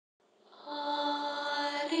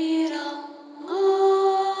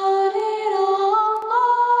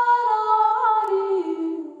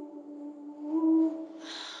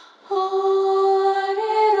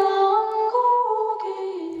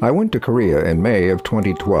I went to Korea in May of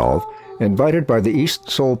 2012, invited by the East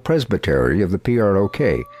Seoul Presbytery of the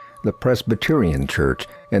PROK, the Presbyterian Church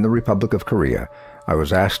in the Republic of Korea. I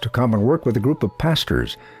was asked to come and work with a group of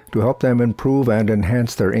pastors to help them improve and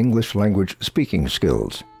enhance their English language speaking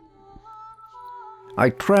skills. I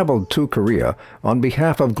traveled to Korea on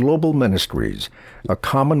behalf of Global Ministries, a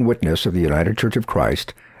common witness of the United Church of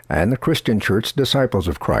Christ and the Christian Church Disciples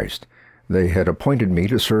of Christ. They had appointed me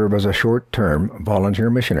to serve as a short-term volunteer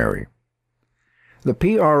missionary. The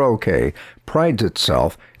PROK prides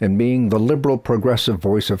itself in being the liberal progressive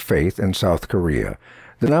voice of faith in South Korea.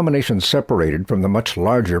 The denomination separated from the much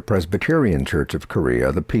larger Presbyterian Church of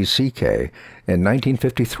Korea, the PCK, in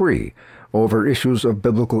 1953 over issues of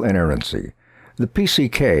biblical inerrancy. The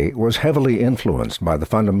PCK was heavily influenced by the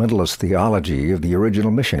fundamentalist theology of the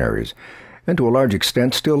original missionaries, and to a large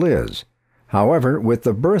extent still is. However, with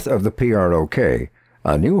the birth of the PROK,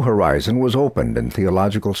 a new horizon was opened in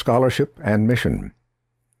theological scholarship and mission.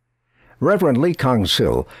 Reverend Lee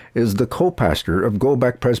Kang-sil is the co-pastor of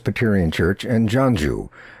Gobek Presbyterian Church in Jeonju.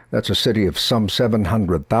 That's a city of some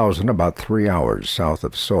 700,000, about 3 hours south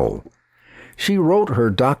of Seoul. She wrote her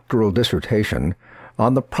doctoral dissertation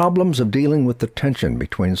on the problems of dealing with the tension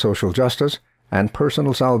between social justice and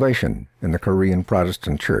personal salvation in the Korean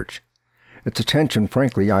Protestant Church. It's a tension,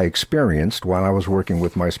 frankly, I experienced while I was working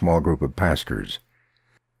with my small group of pastors.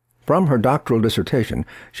 From her doctoral dissertation,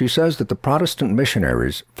 she says that the Protestant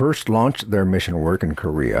missionaries first launched their mission work in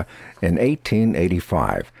Korea in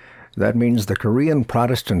 1885. That means the Korean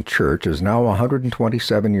Protestant Church is now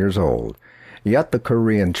 127 years old. Yet the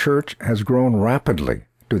Korean Church has grown rapidly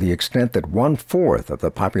to the extent that 1/4 of the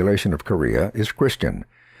population of Korea is Christian.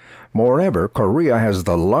 Moreover, Korea has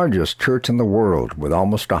the largest church in the world, with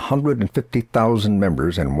almost 150,000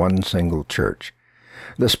 members in one single church.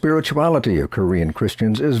 The spirituality of Korean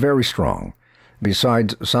Christians is very strong.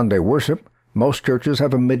 Besides Sunday worship, most churches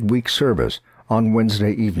have a midweek service on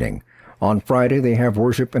Wednesday evening. On Friday they have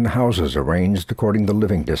worship in houses arranged according to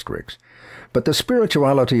living districts. But the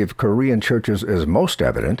spirituality of Korean churches is most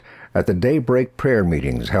evident at the daybreak prayer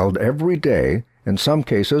meetings held every day, in some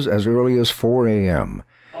cases as early as 4 a.m.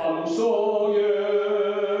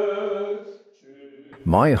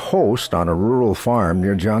 My host on a rural farm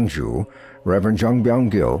near Jeonju, Reverend Jung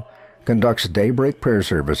Byung-gil, conducts daybreak prayer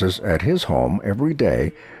services at his home every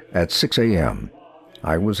day at 6 a.m.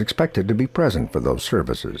 I was expected to be present for those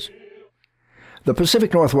services. The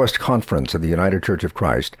Pacific Northwest Conference of the United Church of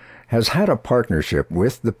Christ has had a partnership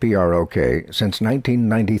with the PROK since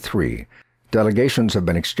 1993. Delegations have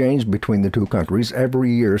been exchanged between the two countries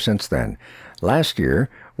every year since then. Last year,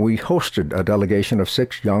 we hosted a delegation of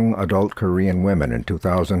 6 young adult Korean women in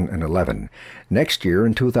 2011. Next year,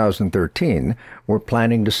 in 2013, we're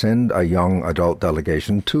planning to send a young adult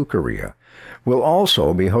delegation to Korea. We'll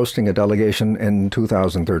also be hosting a delegation in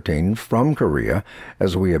 2013 from Korea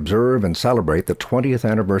as we observe and celebrate the 20th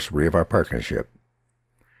anniversary of our partnership.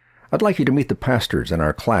 I'd like you to meet the pastors in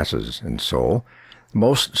our classes in Seoul.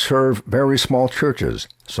 Most serve very small churches,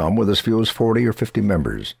 some with as few as 40 or 50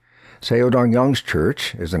 members. Seodong Young's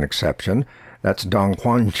church is an exception. That's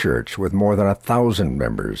Dongkwon Church with more than 1,000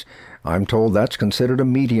 members. I'm told that's considered a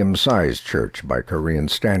medium-sized church by Korean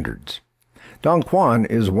standards. Dongkwon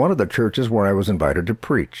is one of the churches where I was invited to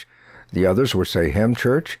preach. The others were Sehem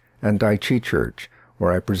Church and Daichi Church,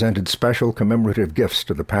 where I presented special commemorative gifts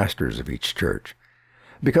to the pastors of each church.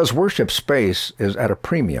 Because worship space is at a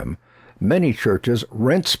premium, many churches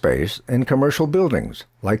rent space in commercial buildings,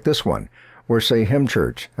 like this one, where Sehem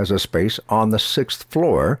Church has a space on the 6th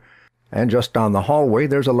floor, and just down the hallway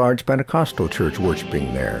there's a large Pentecostal church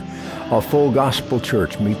worshiping there. A full gospel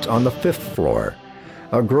church meets on the 5th floor.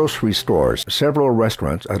 A grocery store, several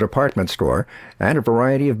restaurants, a department store, and a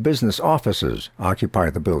variety of business offices occupy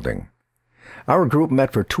the building. Our group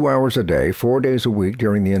met for 2 hours a day, 4 days a week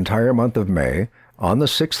during the entire month of May, on the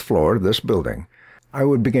 6th floor of this building. I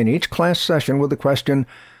would begin each class session with the question,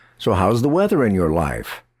 "So how's the weather in your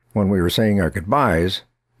life?" When we were saying our goodbyes,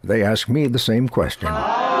 they asked me the same question. And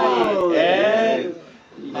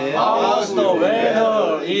how's the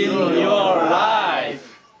weather in your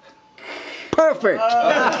life? Perfect!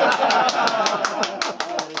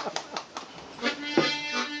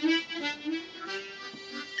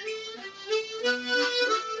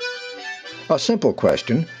 A simple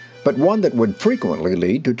question, but one that would frequently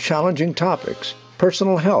lead to challenging topics.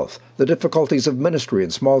 Personal health, the difficulties of ministry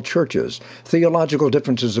in small churches, theological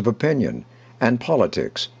differences of opinion, and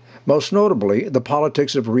politics. Most notably, the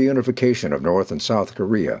politics of reunification of North and South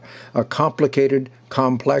Korea, a complicated,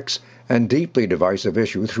 complex, and deeply divisive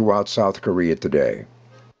issue throughout South Korea today.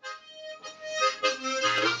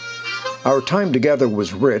 Our time together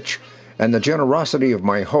was rich, and the generosity of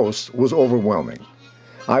my hosts was overwhelming.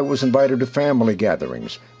 I was invited to family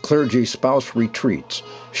gatherings, clergy spouse retreats,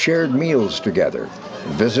 shared meals together,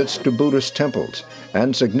 visits to Buddhist temples,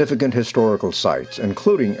 and significant historical sites,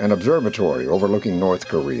 including an observatory overlooking North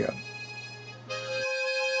Korea.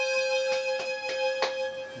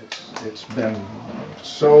 It's been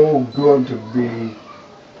so good to be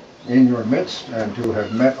in your midst and to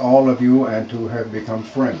have met all of you and to have become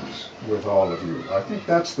friends with all of you. I think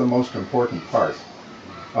that's the most important part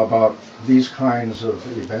about these kinds of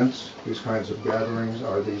events, these kinds of gatherings,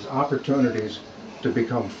 are these opportunities to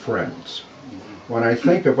become friends. When I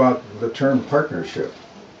think about the term partnership,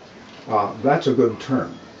 that's a good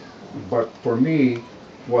term. But for me,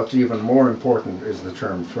 what's even more important is the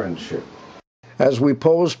term friendship. As we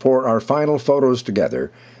posed for our final photos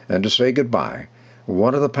together and to say goodbye,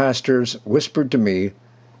 one of the pastors whispered to me,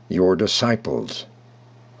 "Your disciples."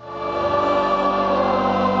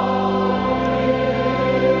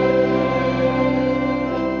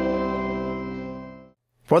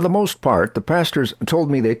 For the most part, the pastors told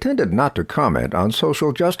me they tended not to comment on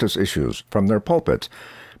social justice issues from their pulpits,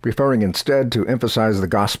 preferring instead to emphasize the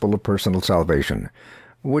gospel of personal salvation,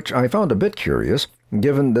 which I found a bit curious,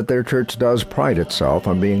 given that their church does pride itself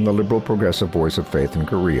on being the liberal progressive voice of faith in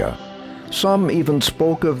Korea. Some even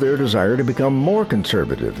spoke of their desire to become more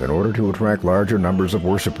conservative in order to attract larger numbers of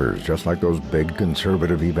worshipers, just like those big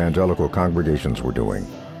conservative evangelical congregations were doing.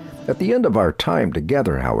 At the end of our time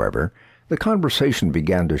together, however, the conversation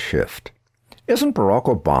began to shift. "Isn't Barack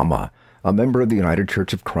Obama a member of the United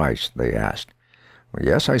Church of Christ?" they asked. "Well,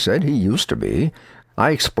 yes," I said, "he used to be."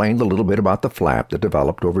 I explained a little bit about the flap that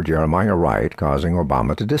developed over Jeremiah Wright, causing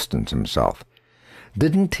Obama to distance himself.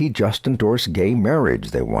 "Didn't he just endorse gay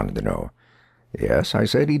marriage?" they wanted to know. "Yes," I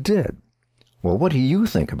said, "he did." "Well, what do you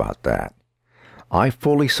think about that?" "I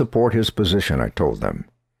fully support his position," I told them.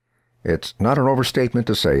 It's not an overstatement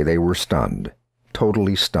to say they were stunned.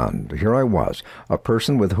 Totally stunned. Here I was, a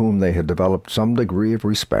person with whom they had developed some degree of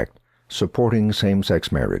respect, supporting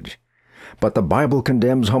same-sex marriage. "But the Bible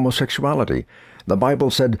condemns homosexuality. The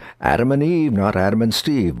Bible said Adam and Eve, not Adam and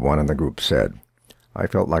Steve," one in the group said. I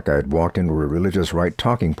felt like I had walked into a religious right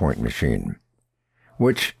talking point machine.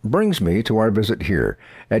 Which brings me to our visit here,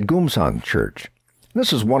 at Gumsan Church.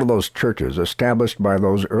 This is one of those churches established by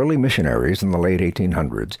those early missionaries in the late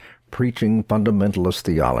 1800s, preaching fundamentalist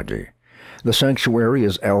theology. The sanctuary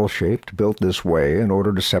is L-shaped, built this way in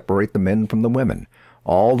order to separate the men from the women.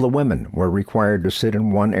 All the women were required to sit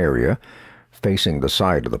in one area, facing the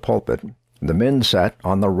side of the pulpit. The men sat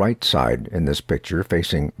on the right side in this picture,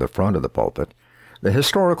 facing the front of the pulpit. The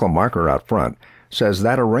historical marker out front says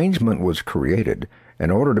that arrangement was created in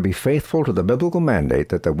order to be faithful to the biblical mandate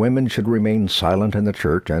that the women should remain silent in the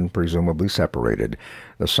church and presumably separated.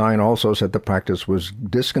 The sign also said the practice was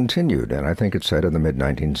discontinued, and I think it said in the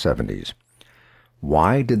mid-1970s.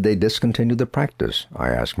 Why did they discontinue the practice? I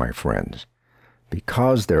asked my friends.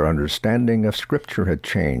 Because their understanding of Scripture had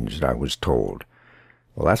changed, I was told.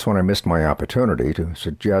 Well, that's when I missed my opportunity to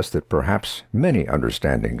suggest that perhaps many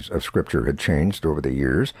understandings of Scripture had changed over the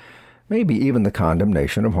years, maybe even the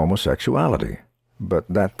condemnation of homosexuality. But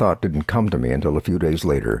that thought didn't come to me until a few days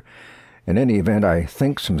later. In any event, I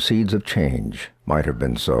think some seeds of change might have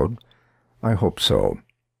been sowed. I hope so.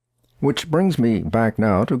 Which brings me back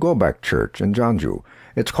now to Gobek Church in Jeonju.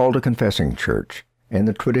 It's called a confessing church, in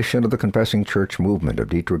the tradition of the confessing church movement of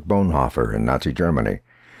Dietrich Bonhoeffer in Nazi Germany.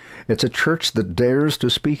 It's a church that dares to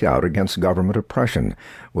speak out against government oppression,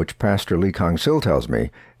 which Pastor Lee Kang-sil tells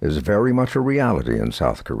me is very much a reality in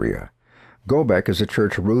South Korea. Gobek is a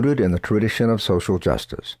church rooted in the tradition of social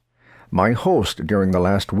justice. My host during the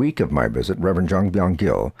last week of my visit, Reverend Jung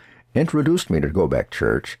Byung-gil, introduced me to Gobek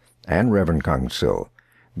Church and Reverend Kang-sil.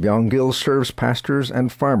 Byung-gil serves pastors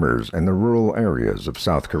and farmers in the rural areas of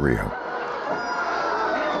South Korea.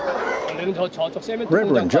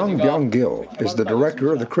 Reverend Jung Byung-gil is the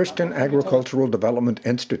director of the Christian Agricultural Development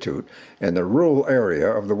Institute in the rural area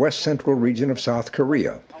of the west central region of South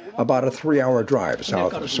Korea, about a 3-hour drive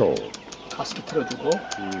south of Seoul.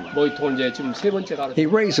 He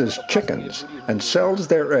raises chickens and sells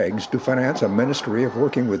their eggs to finance a ministry of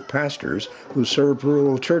working with pastors who serve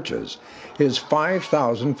rural churches. His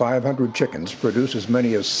 5,500 chickens produce as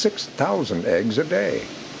many as 6,000 eggs a day.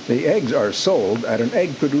 The eggs are sold at an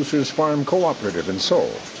egg producers farm cooperative in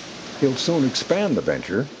Seoul. He'll soon expand the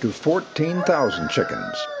venture to 14,000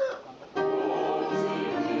 chickens.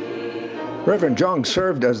 Reverend Jung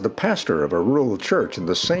served as the pastor of a rural church in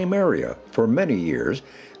the same area for many years,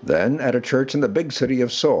 then at a church in the big city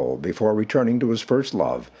of Seoul before returning to his first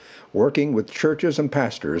love, working with churches and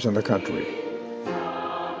pastors in the country.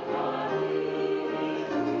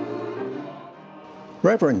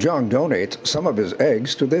 Reverend Jung donates some of his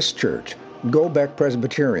eggs to this church, Go-Baek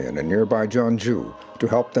Presbyterian in nearby Jeonju, to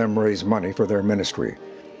help them raise money for their ministry.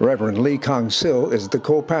 Reverend Lee Kang-sil is the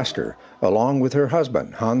co-pastor, along with her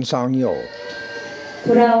husband, Han Sang-yo.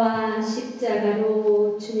 돌아와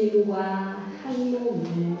십자가로 주님과 한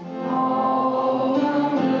몸을.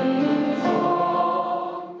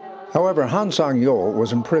 However, Han Sang-yo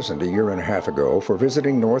was imprisoned a year and a half ago for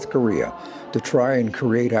visiting North Korea to try and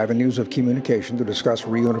create avenues of communication to discuss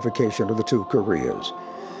reunification of the two Koreas.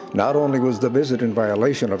 Not only was the visit in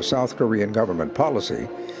violation of South Korean government policy,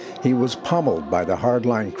 he was pummeled by the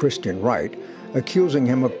hardline Christian right, accusing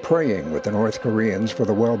him of praying with the North Koreans for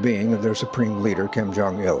the well-being of their supreme leader, Kim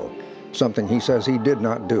Jong-il, something he says he did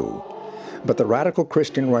not do. But the radical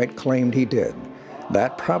Christian right claimed he did.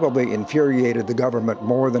 That probably infuriated the government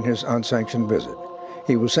more than his unsanctioned visit.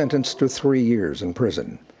 He was sentenced to 3 years in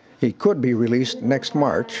prison. He could be released next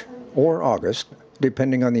March or August,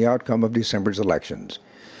 depending on the outcome of December's elections.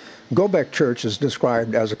 Go-Baek Church is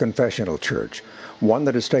described as a confessional church, one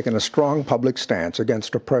that has taken a strong public stance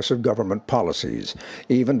against oppressive government policies,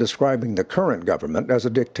 even describing the current government as a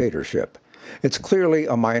dictatorship. It's clearly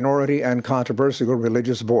a minority and controversial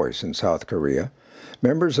religious voice in South Korea.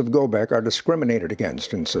 Members of Go-Baek are discriminated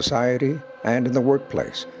against in society and in the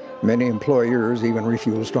workplace. Many employers even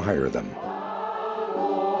refuse to hire them.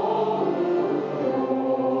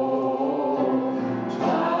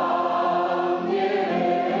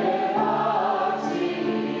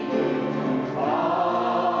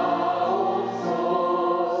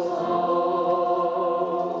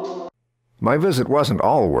 My visit wasn't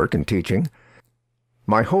all work and teaching.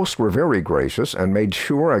 My hosts were very gracious and made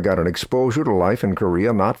sure I got an exposure to life in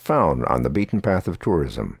Korea not found on the beaten path of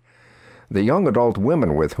tourism. The young adult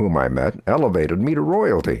women with whom I met elevated me to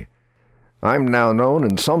royalty. I'm now known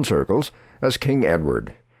in some circles as King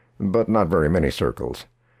Edward, but not very many circles.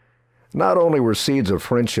 Not only were seeds of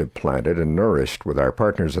friendship planted and nourished with our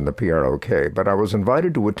partners in the PROK, but I was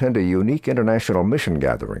invited to attend a unique international mission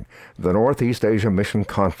gathering, the Northeast Asia Mission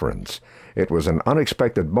Conference. It was an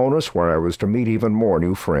unexpected bonus where I was to meet even more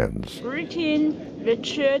new friends. Greeting the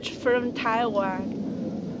church from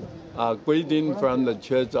Taiwan. Greeting from the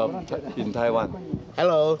Church in Taiwan.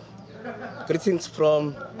 Hello. Greetings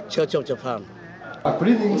from Church of Japan.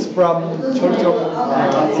 Greetings from Church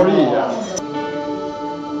of Korea.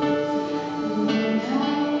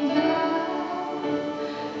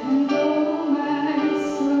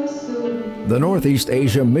 The Northeast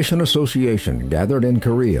Asia Mission Association gathered in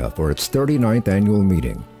Korea for its 39th annual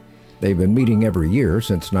meeting. They've been meeting every year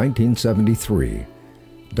since 1973.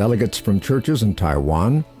 Delegates from churches in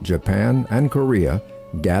Taiwan, Japan, and Korea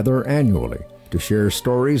gather annually to share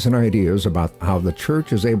stories and ideas about how the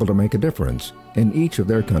church is able to make a difference in each of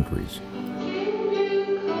their countries.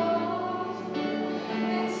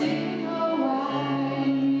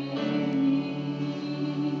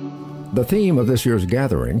 The theme of this year's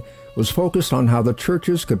gathering was focused on how the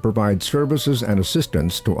churches could provide services and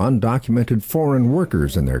assistance to undocumented foreign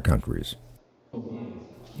workers in their countries.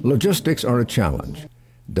 Logistics are a challenge.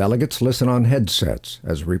 Delegates listen on headsets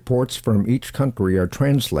as reports from each country are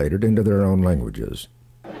translated into their own languages.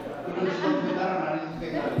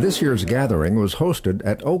 This year's gathering was hosted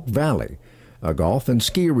at Oak Valley, a golf and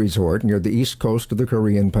ski resort near the east coast of the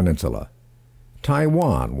Korean peninsula.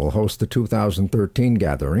 Taiwan will host the 2013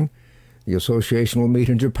 gathering. The association will meet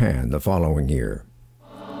in Japan the following year.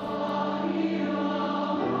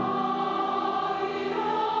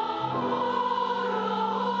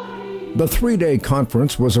 The three-day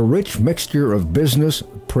conference was a rich mixture of business,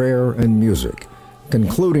 prayer, and music,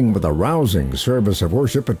 concluding with a rousing service of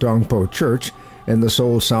worship at Dongpo Church in the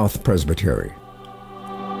Seoul South Presbytery.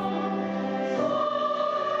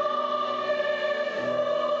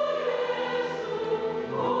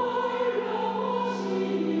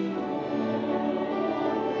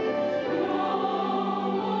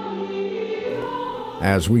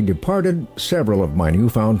 As we departed, several of my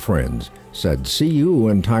newfound friends said, "See you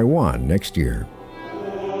in Taiwan next year."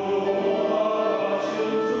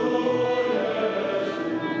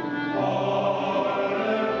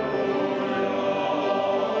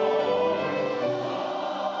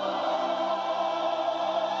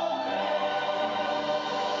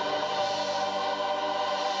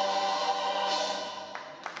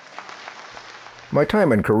 My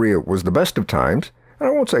time in Korea was the best of times. I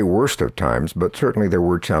won't say worst of times, but certainly there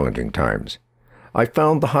were challenging times. I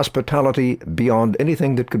found the hospitality beyond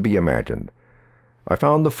anything that could be imagined. I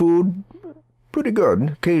found the food pretty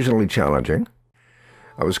good, occasionally challenging.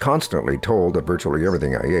 I was constantly told that virtually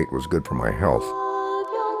everything I ate was good for my health.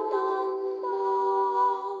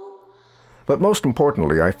 But most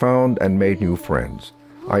importantly, I found and made new friends.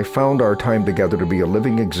 I found our time together to be a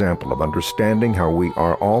living example of understanding how we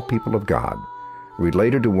are all people of God,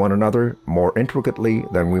 related to one another more intricately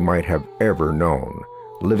than we might have ever known,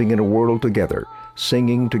 living in a world together,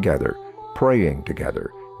 singing together, praying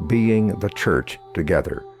together, being the church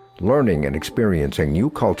together, learning and experiencing new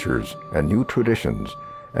cultures and new traditions,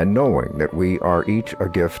 and knowing that we are each a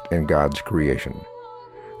gift in God's creation.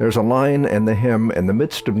 There's a line in the hymn In the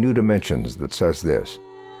Midst of New Dimensions that says this: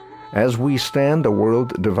 "As we stand a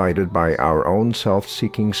world divided by our own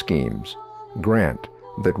self-seeking schemes, grant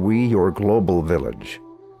that we, your global village,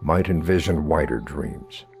 might envision wider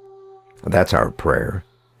dreams." That's our prayer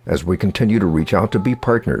as we continue to reach out to be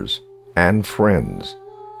partners and friends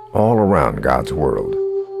all around God's world.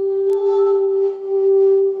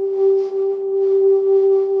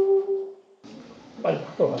 빨리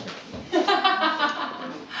바꿔.